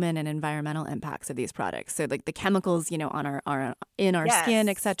sort of human and environmental impacts of these products? So like the chemicals, on our Yes. skin,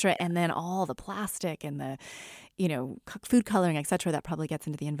 et cetera, and then all the plastic and the, food coloring, et cetera, that probably gets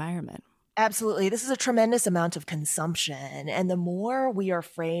into the environment. Absolutely. This is a tremendous amount of consumption. And the more we are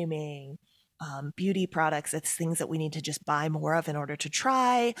framing beauty products, it's things that we need to just buy more of in order to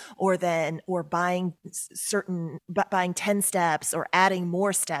try, or buying 10 steps or adding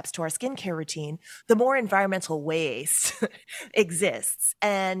more steps to our skincare routine, the more environmental waste exists.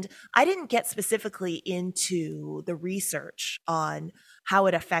 And I didn't get specifically into the research on how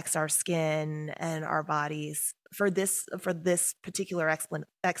it affects our skin and our bodies for this particular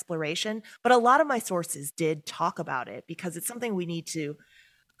exploration, but a lot of my sources did talk about it because it's something we need to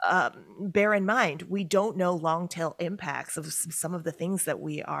bear in mind. We don't know long tail impacts of some of the things that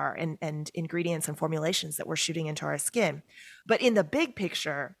we are and ingredients and formulations that we're shooting into our skin. But in the big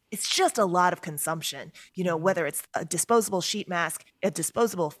picture, it's just a lot of consumption. Whether it's a disposable sheet mask, a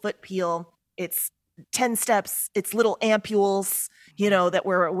disposable foot peel, it's 10 steps, it's little ampules, that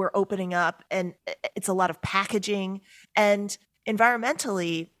we're opening up, and it's a lot of packaging, and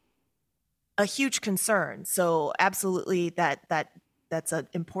environmentally a huge concern. So absolutely that's an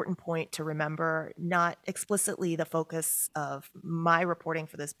important point to remember, not explicitly the focus of my reporting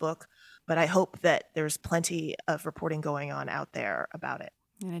for this book, but I hope that there's plenty of reporting going on out there about it.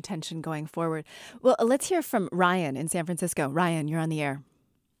 And attention going forward. Well, let's hear from Ryan in San Francisco. Ryan, you're on the air.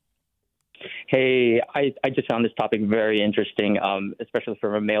 Hey, I just found this topic very interesting, especially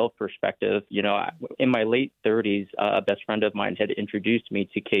from a male perspective. In my late 30s, a best friend of mine had introduced me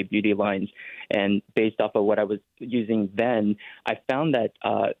to K beauty lines. And based off of what I was using then, I found that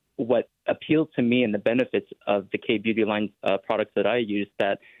what appealed to me and the benefits of the K beauty line products that I used,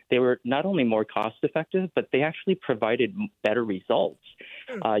 that they were not only more cost effective, but they actually provided better results.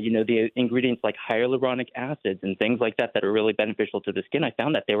 The ingredients like hyaluronic acids and things like that are really beneficial to the skin. I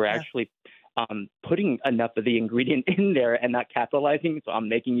found that they were actually putting enough of the ingredient in there and not capitalizing. So I'm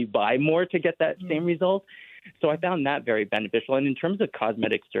making you buy more to get that same result. So I found that very beneficial. And in terms of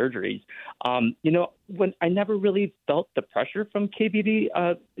cosmetic surgeries, when I never really felt the pressure from KBD,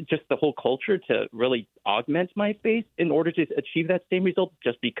 just the whole culture to really augment my face in order to achieve that same result,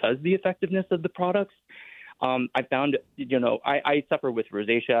 just because the effectiveness of the products. I found, I suffer with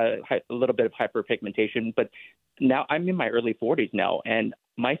rosacea, a little bit of hyperpigmentation, but now I'm in my early 40s now, and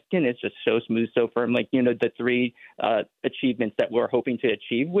my skin is just so smooth, so firm. Like, the three achievements that we're hoping to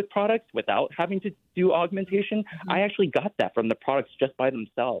achieve with products without having to do augmentation, I actually got that from the products just by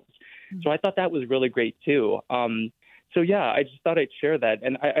themselves. So I thought that was really great too. I just thought I'd share that,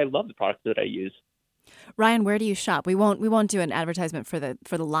 and I love the products that I use. Ryan, where do you shop? We won't do an advertisement for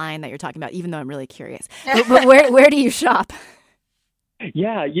the line that you're talking about, even though I'm really curious. But where do you shop?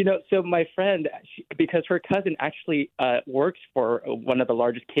 Yeah, so my friend, because her cousin actually works for one of the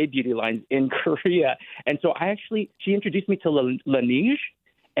largest K-beauty lines in Korea. And so she introduced me to Laneige.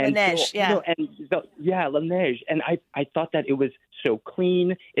 And Laneige, Laneige. And I thought that it was so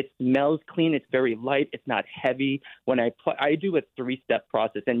clean. It smells clean. It's very light. It's not heavy. When I do a 3-step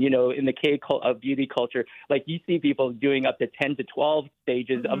process, and in the K beauty culture, like you see people doing up to 10 to 12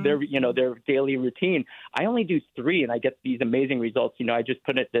 stages of their their daily routine. I only do 3, and I get these amazing results. I just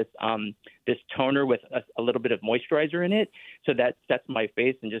put this toner with a little bit of moisturizer in it, so that sets my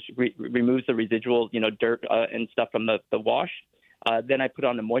face and just removes the residual dirt and stuff from the wash. Then I put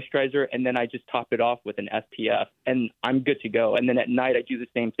on the moisturizer, and then I just top it off with an SPF, and I'm good to go. And then at night I do the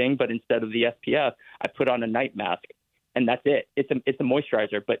same thing, but instead of the SPF, I put on a night mask, and that's it. It's a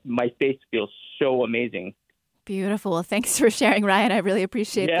moisturizer, but my face feels so amazing. Beautiful. Well, thanks for sharing, Ryan. I really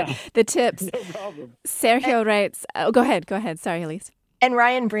appreciate the tips. No problem. Sergio writes, go ahead. Sorry, Elise. And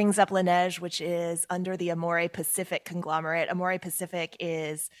Ryan brings up Laneige, which is under the Amore Pacific conglomerate. Amore Pacific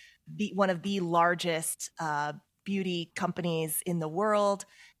is one of the largest beauty companies in the world,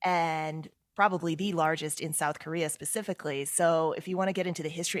 and probably the largest in South Korea specifically. So if you want to get into the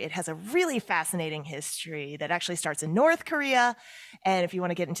history, it has a really fascinating history that actually starts in North Korea. And if you want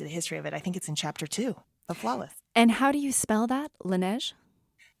to get into the history of it, I think it's in chapter 2 of Flawless. And how do you spell that, Laneige?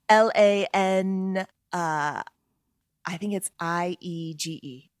 Lan, I think it's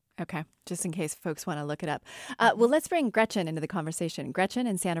IEGE. Okay, just in case folks want to look it up. Well, let's bring Gretchen into the conversation. Gretchen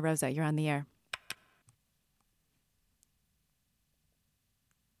in Santa Rosa, you're on the air.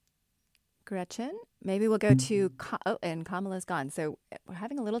 Gretchen, maybe we'll go to, and Kamala's gone. So we're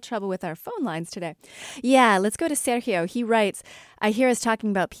having a little trouble with our phone lines today. Yeah, let's go to Sergio. He writes, I hear us talking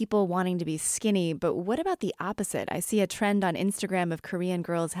about people wanting to be skinny, but what about the opposite? I see a trend on Instagram of Korean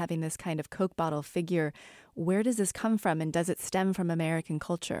girls having this kind of Coke bottle figure. Where does this come from, and does it stem from American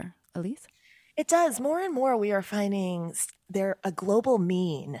culture? Elise? It does. More and more we are finding they're a global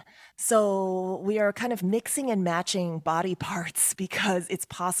mean. So we are kind of mixing and matching body parts because it's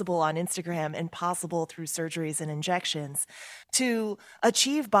possible on Instagram and possible through surgeries and injections to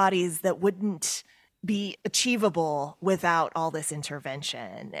achieve bodies that wouldn't be achievable without all this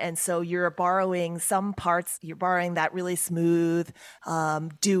intervention. And so you're borrowing some parts, you're borrowing that really smooth,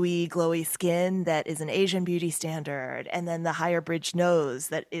 dewy, glowy skin that is an Asian beauty standard, and then the higher bridge nose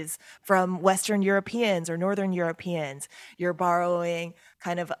that is from Western Europeans or Northern Europeans. You're borrowing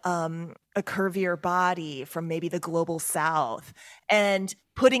kind of a curvier body from maybe the global South and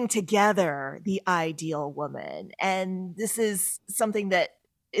putting together the ideal woman. And this is something that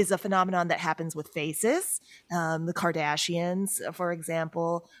is a phenomenon that happens with faces. The Kardashians, for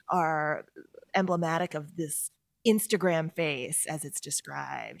example, are emblematic of this Instagram face, as it's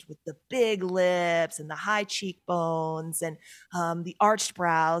described, with the big lips and the high cheekbones and the arched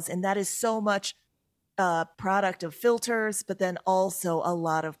brows. And that is so much product of filters, but then also a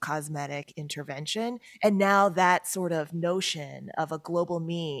lot of cosmetic intervention. And now that sort of notion of a global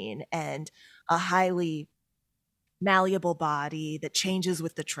mean and a highly malleable body that changes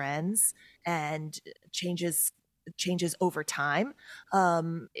with the trends and changes over time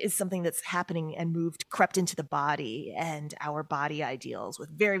is something that's happening and crept into the body and our body ideals with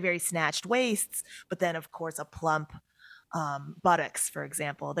very, very snatched waists, but then of course a plump buttocks, for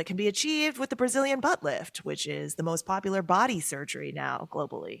example, that can be achieved with the Brazilian butt lift, which is the most popular body surgery now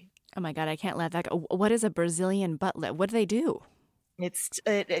globally. Oh my God, I can't let that go. What is a Brazilian butt lift? What do they do?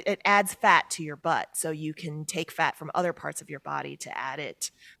 It adds fat to your butt, so you can take fat from other parts of your body to add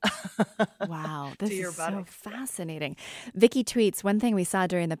it. Wow, this to your is so buttocks. fascinating. Vicky tweets, one thing we saw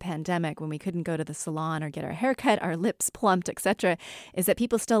during the pandemic when we couldn't go to the salon or get our hair cut, our lips plumped, etc., is that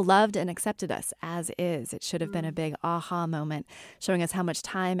people still loved and accepted us as is. It should have been a big aha moment, showing us how much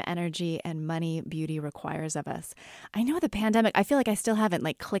time, energy, and money beauty requires of us. I know the pandemic, I feel like I still haven't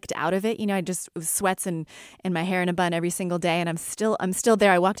clicked out of it. You know, I just sweats and my hair in a bun every single day, and I'm still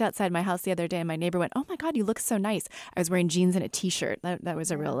there. I walked outside my house the other day and my neighbor went, "Oh my God, you look so nice." I was wearing jeans and a t-shirt. That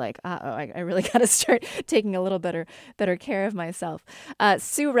was a real I really got to start taking a little better care of myself.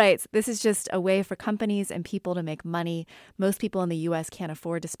 Sue writes, "This is just a way for companies and people to make money. Most people in the U.S. can't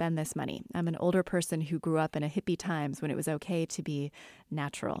afford to spend this money. I'm an older person who grew up in a hippie times when it was okay to be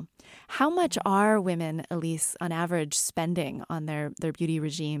natural." How much are women, Elise, on average, spending on their beauty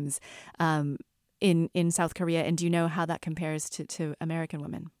regimes in South Korea, and do you know how that compares to American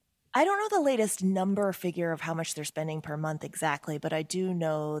women? I don't know the latest number figure of how much they're spending per month exactly, but I do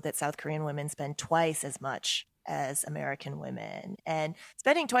know that South Korean women spend twice as much as American women. And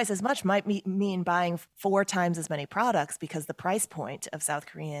spending twice as much might mean buying 4 times as many products, because the price point of South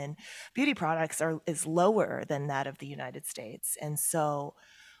Korean beauty products is lower than that of the United States. And so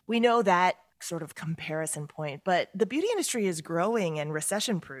we know that sort of comparison point. But the beauty industry is growing and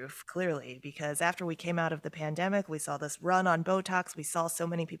recession-proof, clearly, because after we came out of the pandemic, we saw this run on Botox. We saw so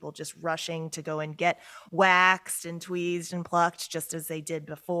many people just rushing to go and get waxed and tweezed and plucked just as they did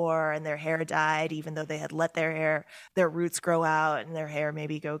before, and their hair dyed, even though they had let their roots grow out and their hair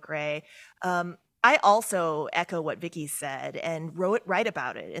maybe go gray. I also echo what Vicky said and write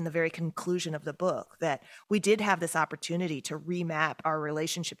about it in the very conclusion of the book, that we did have this opportunity to remap our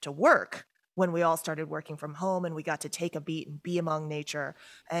relationship to work when we all started working from home, and we got to take a beat and be among nature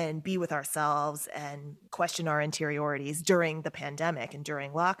and be with ourselves and question our interiorities during the pandemic and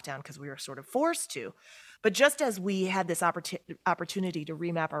during lockdown, because we were sort of forced to. But just as we had this opportunity to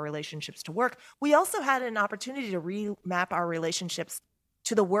remap our relationships to work, we also had an opportunity to remap our relationships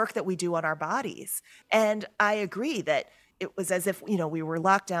to the work that we do on our bodies. And I agree that it was as if, we were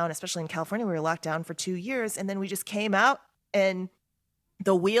locked down, especially in California, we were locked down for 2 years, and then we just came out and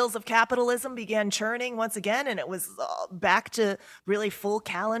the wheels of capitalism began churning once again, and it was back to really full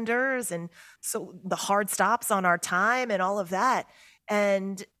calendars, and so the hard stops on our time and all of that.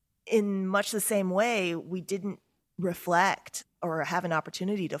 And in much the same way, we didn't reflect or have an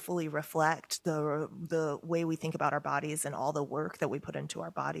opportunity to fully reflect the way we think about our bodies and all the work that we put into our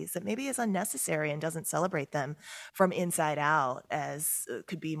bodies that maybe is unnecessary and doesn't celebrate them from inside out as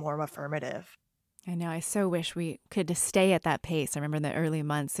could be more affirmative. I know. I so wish we could stay at that pace. I remember in the early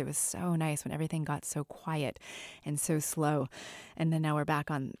months, it was so nice when everything got so quiet and so slow. And then now we're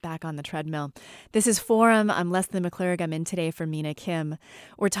back on the treadmill. This is Forum. I'm Leslie McClurg. I'm in today for Mina Kim.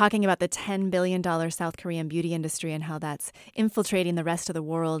 We're talking about the $10 billion South Korean beauty industry and how that's infiltrating the rest of the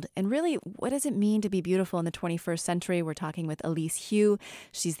world. And really, what does it mean to be beautiful in the 21st century? We're talking with Elise Hu.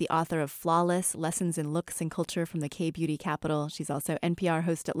 She's the author of Flawless, Lessons in Looks and Culture from the K-Beauty Capital. She's also NPR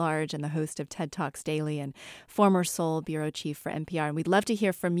host at large and the host of TED Talks Daily and former Seoul bureau chief for NPR. And we'd love to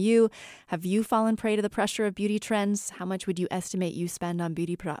hear from you. Have you fallen prey to the pressure of beauty trends? How much would you estimate you spend on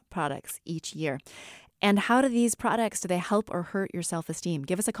beauty products each year? And how do these products, do they help or hurt your self-esteem?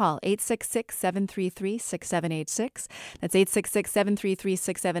 Give us a call, 866-733-6786. That's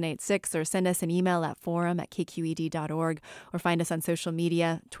 866-733-6786, or send us an email at forum@kqed.org, or find us on social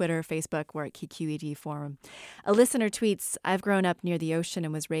media, Twitter, Facebook, we're at KQED Forum. A listener tweets, I've grown up near the ocean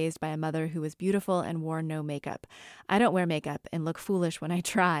and was raised by a mother who was beautiful and wore no makeup. I don't wear makeup and look foolish when I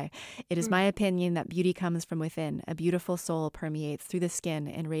try. It is my opinion that beauty comes from within. A beautiful soul permeates through the skin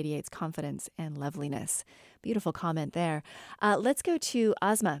and radiates confidence and loveliness. Beautiful comment there. Let's go to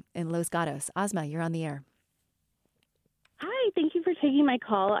Ozma in Los Gatos. Ozma, you're on the air. Hi, thank you for taking my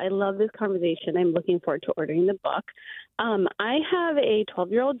call. I love this conversation. I'm looking forward to ordering the book. I have a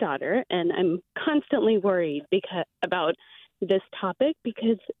 12-year-old daughter, and I'm constantly worried about this topic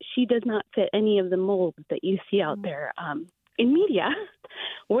because she does not fit any of the molds that you see out there in media.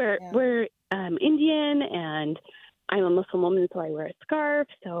 We're Indian, and I'm a Muslim woman, so I wear a scarf.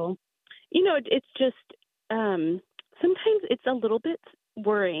 So, it's just sometimes it's a little bit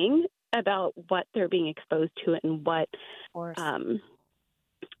worrying about what they're being exposed to and what. Of course.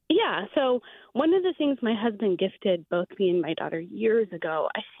 So one of the things my husband gifted both me and my daughter years ago,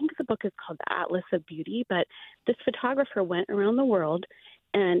 I think the book is called The Atlas of Beauty, but this photographer went around the world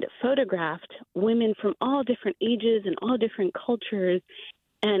and photographed women from all different ages and all different cultures.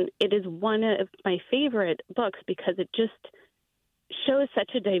 And it is one of my favorite books because it just shows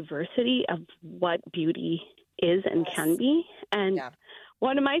such a diversity of what beauty is and can be. And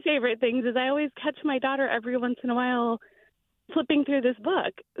one of my favorite things is I always catch my daughter every once in a while flipping through this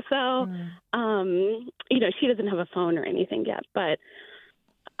book. So, she doesn't have a phone or anything yet, but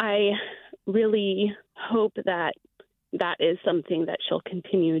I really hope that that is something that she'll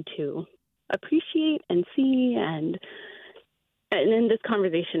continue to appreciate and see. And then this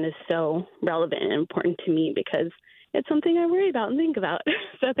conversation is so relevant and important to me because it's something I worry about and think about.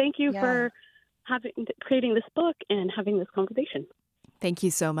 So thank you for creating this book and having this conversation. Thank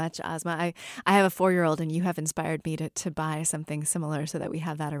you so much, Ozma. I have a 4-year-old, and you have inspired me to buy something similar so that we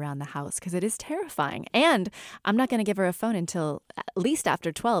have that around the house because it is terrifying. And I'm not going to give her a phone until at least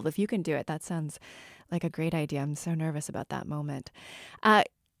after 12. If you can do it, that sounds like a great idea. I'm so nervous about that moment.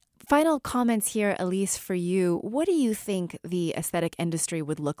 Final comments here, Elise, for you. What do you think the aesthetic industry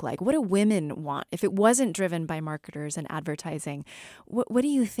would look like? What do women want if it wasn't driven by marketers and advertising? What do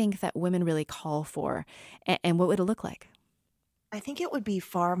you think that women really call for, and what would it look like? I think it would be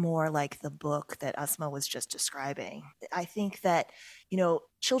far more like the book that Asma was just describing. I think that,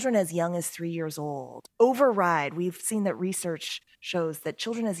 children as young as 3 years old override. We've seen that research shows that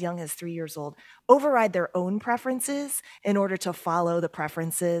children as young as 3 years old override their own preferences in order to follow the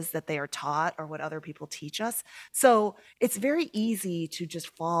preferences that they are taught or what other people teach us. So it's very easy to just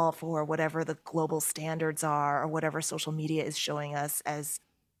fall for whatever the global standards are or whatever social media is showing us as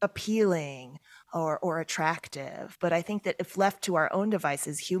appealing or attractive. But I think that if left to our own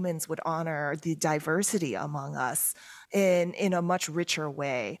devices, humans would honor the diversity among us in a much richer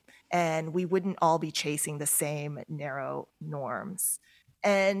way. And we wouldn't all be chasing the same narrow norms.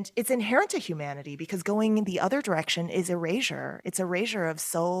 And it's inherent to humanity because going in the other direction is erasure. It's erasure of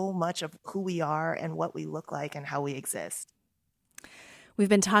so much of who we are and what we look like and how we exist. We've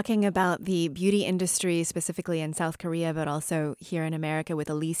been talking about the beauty industry, specifically in South Korea, but also here in America with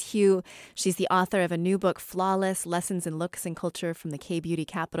Elise Hu. She's the author of a new book, Flawless, Lessons in Looks and Culture from the K-Beauty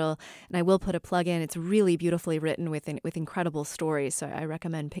Capital. And I will put a plug in. It's really beautifully written with incredible stories. So I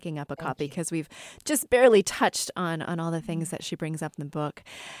recommend picking up a copy because we've just barely touched on all the things that she brings up in the book.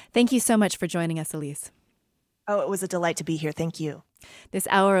 Thank you so much for joining us, Elise. Oh, it was a delight to be here. Thank you. This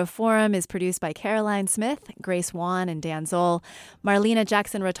hour of Forum is produced by Caroline Smith, Grace Wan, and Dan Zoll. Marlena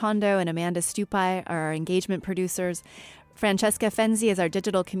Jackson-Rotondo and Amanda Stupai are our engagement producers. Francesca Fenzi is our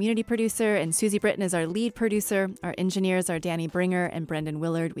digital community producer, and Susie Britton is our lead producer. Our engineers are Danny Bringer and Brendan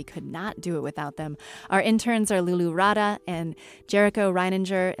Willard. We could not do it without them. Our interns are Lulu Rada and Jericho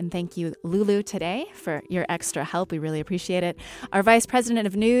Reininger. And thank you, Lulu, today for your extra help. We really appreciate it. Our vice president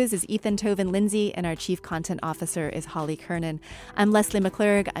of news is Ethan Toven-Lindsay, and our chief content officer is Holly Kernan. I'm Leslie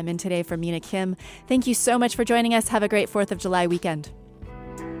McClurg. I'm in today for Mina Kim. Thank you so much for joining us. Have a great 4th of July weekend.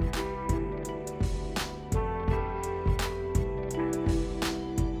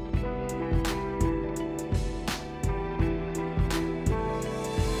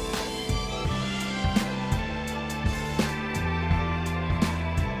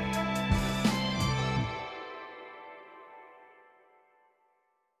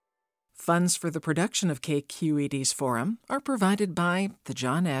 Funds for the production of KQED's Forum are provided by the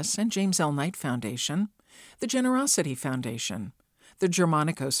John S. and James L. Knight Foundation, the Generosity Foundation, the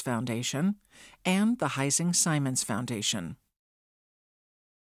Germanicos Foundation, and the Heising Simons Foundation.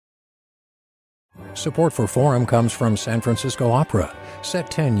 Support for Forum comes from San Francisco Opera. Set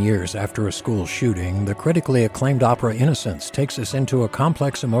 10 years after a school shooting, the critically acclaimed opera Innocence takes us into a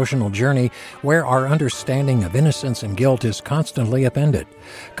complex emotional journey where our understanding of innocence and guilt is constantly upended.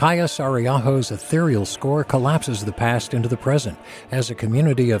 Kaya Sariaho's ethereal score collapses the past into the present as a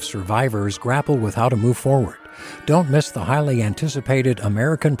community of survivors grapple with how to move forward. Don't miss the highly anticipated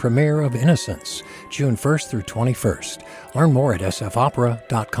American premiere of Innocence, June 1st through 21st. Learn more at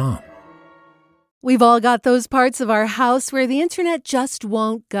sfopera.com. We've all got those parts of our house where the internet just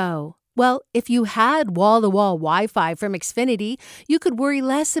won't go. Well, if you had wall-to-wall Wi-Fi from Xfinity, you could worry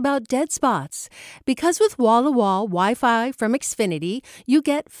less about dead spots. Because with wall-to-wall Wi-Fi from Xfinity, you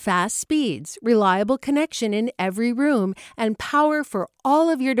get fast speeds, reliable connection in every room, and power for all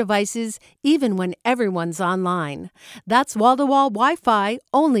of your devices, even when everyone's online. That's wall-to-wall Wi-Fi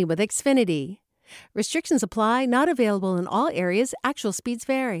only with Xfinity. Restrictions apply, not available in all areas. Actual speeds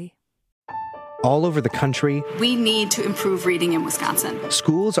vary. All over the country, we need to improve reading in Wisconsin.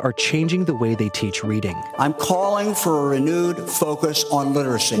 Schools are changing the way they teach reading. I'm calling for a renewed focus on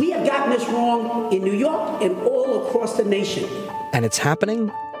literacy. We have gotten this wrong in New York and all across the nation. And it's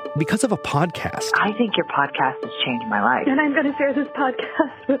happening because of a podcast. I think your podcast has changed my life. And I'm going to share this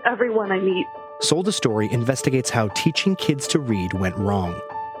podcast with everyone I meet. Sold a Story investigates how teaching kids to read went wrong.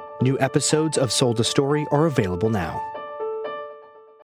 New episodes of Sold a Story are available now.